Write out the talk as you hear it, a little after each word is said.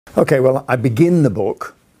Okay, well, I begin the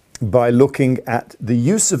book by looking at the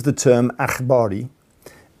use of the term Akhbari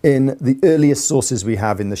in the earliest sources we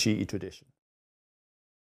have in the Shi'i tradition.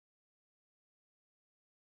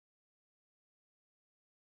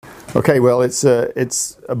 Okay, well, it's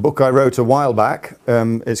a book I wrote a while back.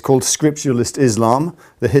 It's called Scripturalist Islam,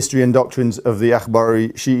 The History and Doctrines of the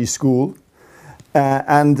Akhbari Shi'i School.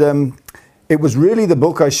 It was really the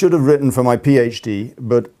book I should have written for my PhD,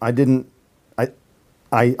 but I didn't.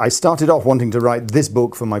 I started off wanting to write this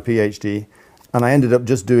book for my PhD, and I ended up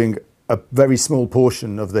just doing a very small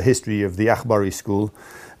portion of the history of the Akhbari school.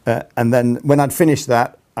 And then when I'd finished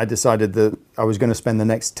that, I decided that I was going to spend the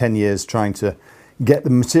next 10 years trying to get the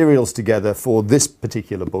materials together for this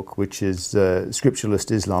particular book, which is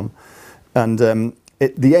Scripturalist Islam. And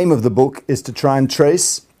the aim of the book is to try and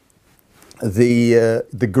trace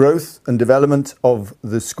the growth and development of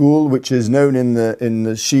the school, which is known in the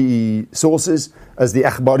Shi'i sources as the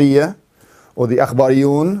Akhbariyya or the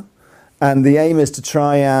Akhbariyun, and the aim is to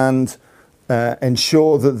try and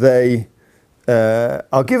ensure that they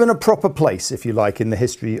are given a proper place, if you like, in the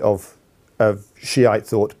history of Shiite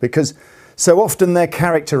thought, because so often they're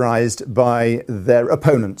characterized by their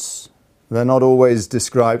opponents. They're not always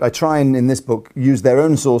described. I try and, in this book, use their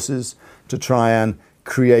own sources to try and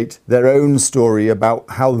create their own story about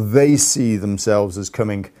how they see themselves as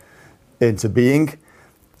coming into being,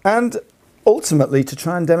 and ultimately to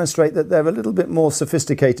try and demonstrate that they're a little bit more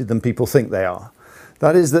sophisticated than people think they are.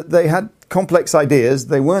 That is, that they had complex ideas.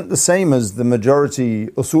 They weren't the same as the majority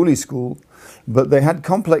Usuli school, but they had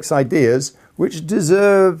complex ideas which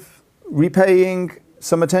deserve repaying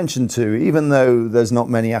some attention to, even though there's not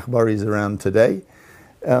many Akhbaris around today.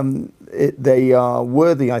 They are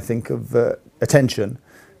worthy, I think, of attention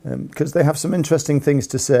because they have some interesting things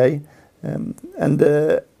to say.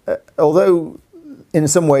 Although in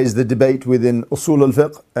some ways the debate within Usul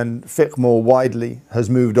al-Fiqh and fiqh more widely has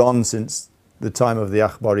moved on since the time of the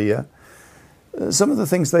Akhbariyya, some of the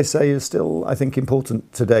things they say is still, I think,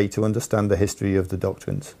 important today to understand the history of the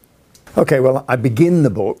doctrines. Okay, well, I begin the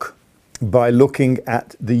book by looking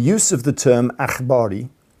at the use of the term Akhbari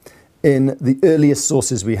in the earliest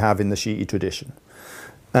sources we have in the Shi'i tradition.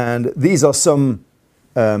 And these are some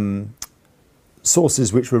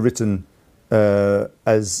sources which were written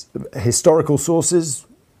as historical sources.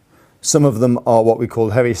 Some of them are what we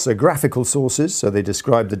call hagiographical sources, so they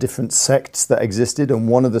describe the different sects that existed, and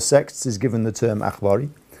one of the sects is given the term Akhbari.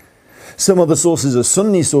 Some of the sources are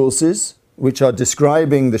Sunni sources, which are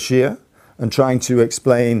describing the Shia and trying to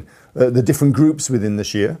explain the different groups within the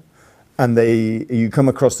Shia, and you come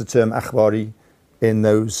across the term Akhbari in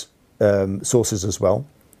those sources as well.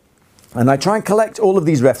 And I try and collect all of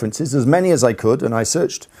these references, as many as I could, and I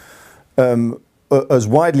searched as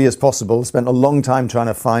widely as possible, spent a long time trying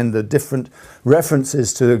to find the different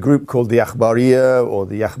references to a group called the Akhbariyya or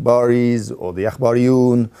the Akhbaris or the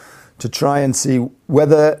Akhbariyun, to try and see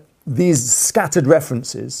whether these scattered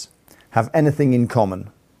references have anything in common.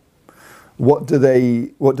 What do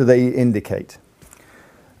they indicate?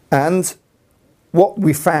 And what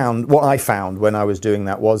I found when I was doing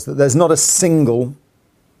that was that there's not a single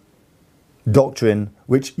doctrine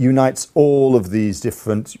which unites all of these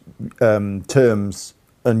different terms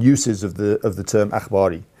and uses of the term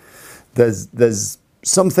Akhbari. There's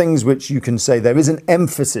some things which you can say there is an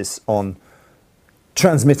emphasis on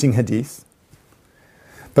transmitting hadith,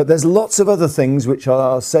 but there's lots of other things which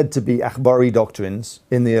are said to be Akhbari doctrines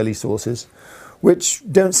in the early sources which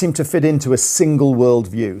don't seem to fit into a single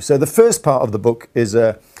worldview. So the first part of the book is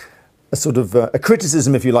a sort of a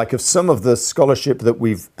criticism, if you like, of some of the scholarship that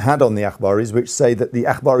we've had on the Akhbaris, which say that the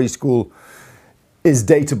Akhbari school is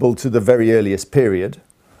datable to the very earliest period.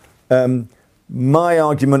 My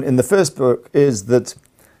argument in the first book is that,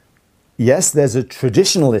 yes, there's a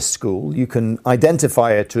traditionalist school. You can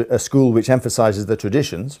identify a school which emphasizes the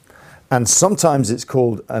traditions, and sometimes it's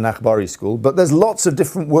called an Akhbari school, but there's lots of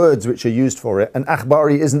different words which are used for it, and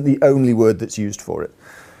Akhbari isn't the only word that's used for it.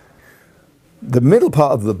 The middle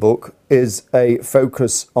part of the book is a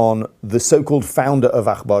focus on the so-called founder of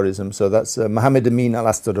Akhbarism, so that's Muhammad Amin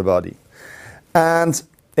al-Astarabadi. And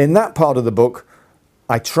in that part of the book,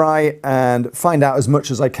 I try and find out as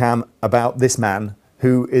much as I can about this man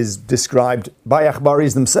who is described by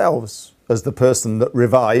Akhbaris themselves as the person that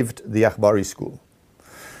revived the Akhbari school.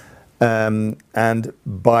 And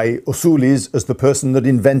by Usulis as the person that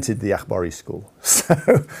invented the Akhbari school.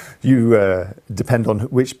 So you depend on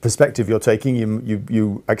which perspective you're taking,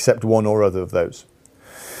 you accept one or other of those.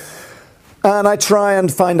 And I try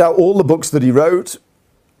and find out all the books that he wrote,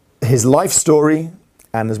 his life story,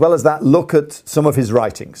 and as well as that, look at some of his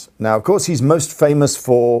writings. Now, of course, he's most famous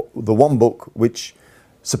for the one book which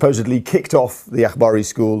supposedly kicked off the Akhbari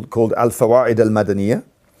school called Al-Fawaid al-Madaniyah,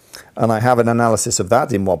 and I have an analysis of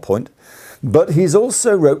that in one point. But he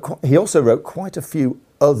also wrote quite a few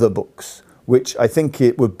other books, which I think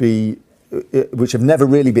which have never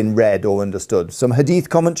really been read or understood. Some hadith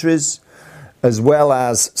commentaries, as well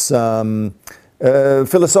as some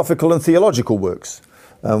philosophical and theological works.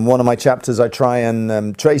 One of my chapters, I try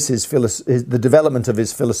and trace the development of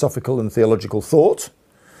his philosophical and theological thought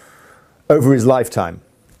over his lifetime.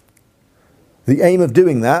 The aim of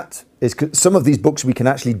doing that is, some of these books we can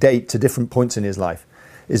actually date to different points in his life,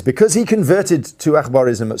 is because he converted to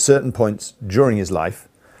Akhbarism at certain points during his life.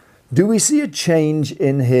 Do we see a change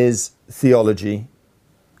in his theology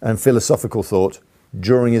and philosophical thought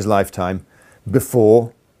during his lifetime,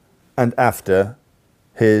 before and after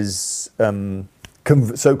his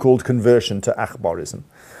so-called conversion to Akhbarism?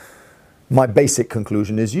 My basic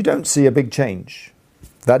conclusion is you don't see a big change.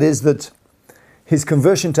 That is that his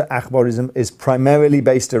conversion to Akhbarism is primarily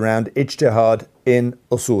based around ijtihad in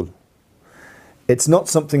usul. It's not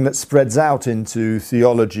something that spreads out into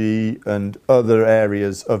theology and other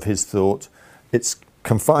areas of his thought. It's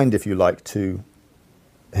confined, if you like, to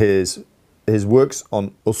his works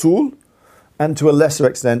on usul, and to a lesser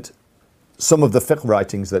extent, some of the fiqh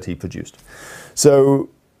writings that he produced. So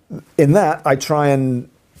in that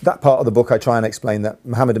part of the book, I try and explain that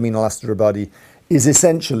Muhammad Amin al-Astrabadi is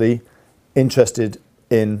essentially interested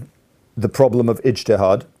in the problem of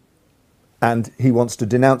ijtihad, and he wants to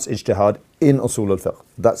denounce ijtihad in usul al-fiqh.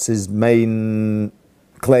 That's his main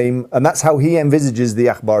claim, and that's how he envisages the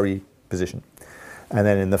Akhbari position. And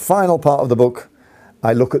then in the final part of the book,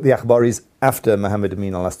 I look at the Akhbaris after Muhammad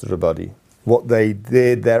Amin al-Astrabadi, what they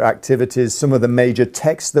did, their activities, some of the major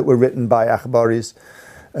texts that were written by Akhbaris,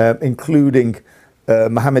 including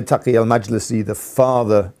Muhammad Taqi al-Majlisi, the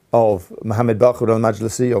father of Muhammad Baqir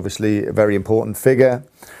al-Majlisi, obviously a very important figure.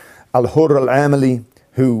 Al-Hurr al-Amali,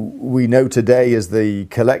 who we know today as the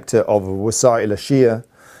collector of Wasa'il al-Shia,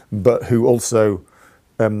 but who also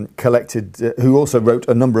wrote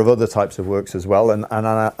a number of other types of works as well, and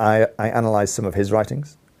I analysed some of his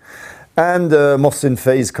writings. And Mohsin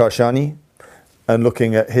Faiz Kashani, and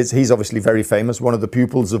looking at he's obviously very famous, one of the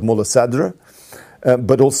pupils of Mullah Sadr,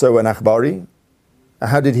 but also an Akhbari.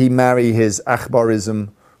 How did he marry his Akhbarism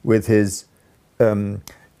with his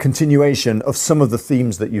continuation of some of the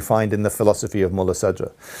themes that you find in the philosophy of Mullah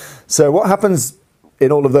Sadr? So what happens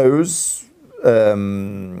in all of those,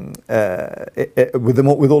 with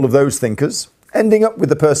all of those thinkers, ending up with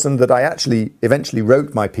the person that I actually eventually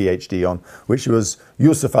wrote my PhD on, which was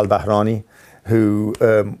Yusuf al-Bahrani, who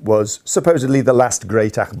was supposedly the last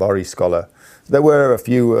great Akhbari scholar. There were a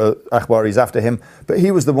few Akhbaris after him, but he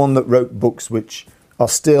was the one that wrote books which are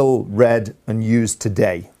still read and used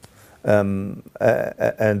today. And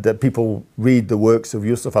people read the works of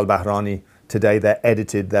Yusuf al-Bahrani today. They're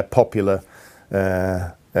edited, they're popular.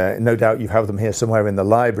 No doubt you have them here somewhere in the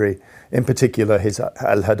library, in particular his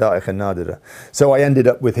Al-Hada'ikh al-Nadira. So I ended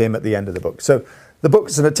up with him at the end of the book. So the book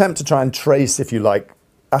is an attempt to try and trace, if you like,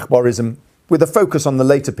 Akhbarism with a focus on the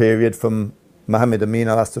later period from Muhammad Amin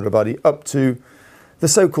al-Astrabadi up to the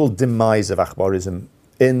so-called demise of Akhbarism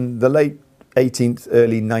in the late 18th,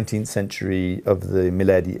 early 19th century of the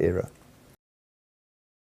Miladi era.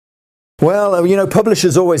 Well,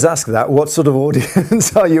 publishers always ask that. What sort of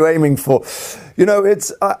audience are you aiming for?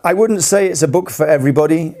 I wouldn't say it's a book for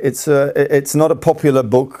everybody. It's not a popular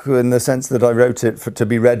book in the sense that I wrote it to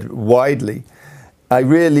be read widely. I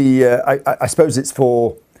suppose it's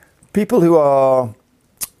for people who are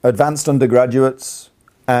advanced undergraduates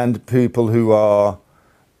and people who are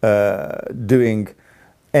doing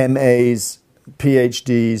MAs,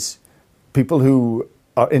 PhDs, people who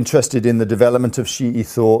are interested in the development of Shi'i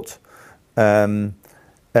thought,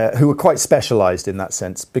 who are quite specialized in that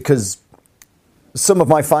sense, because some of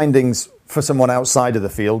my findings for someone outside of the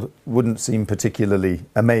field wouldn't seem particularly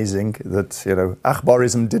amazing. That,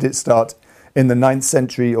 Akhbarism, did it start in the 9th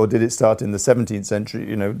century or did it start in the 17th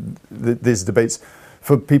century? These debates,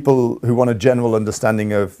 for people who want a general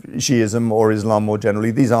understanding of Shi'ism or Islam more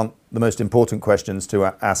generally, these aren't the most important questions to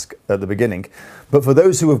ask at the beginning. But for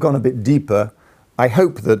those who have gone a bit deeper, I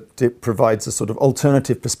hope that it provides a sort of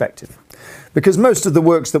alternative perspective. Because most of the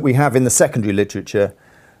works that we have in the secondary literature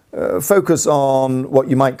focus on what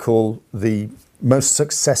you might call the most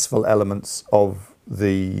successful elements of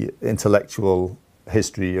the intellectual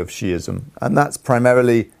history of Shi'ism. And that's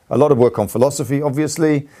primarily a lot of work on philosophy,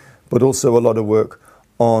 obviously, but also a lot of work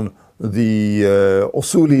on the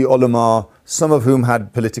Usuli ulama, some of whom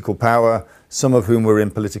had political power, some of whom were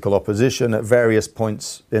in political opposition at various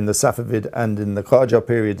points in the Safavid and in the Qajar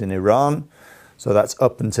period in Iran. So that's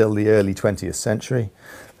up until the early 20th century.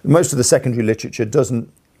 Most of the secondary literature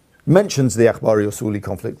mentions the Akhbari-Usuli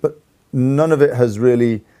conflict, but none of it has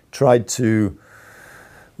really tried to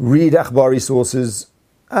read Akhbari sources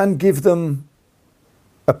and give them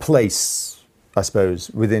a place, I suppose,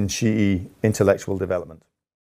 within Shi'i intellectual development.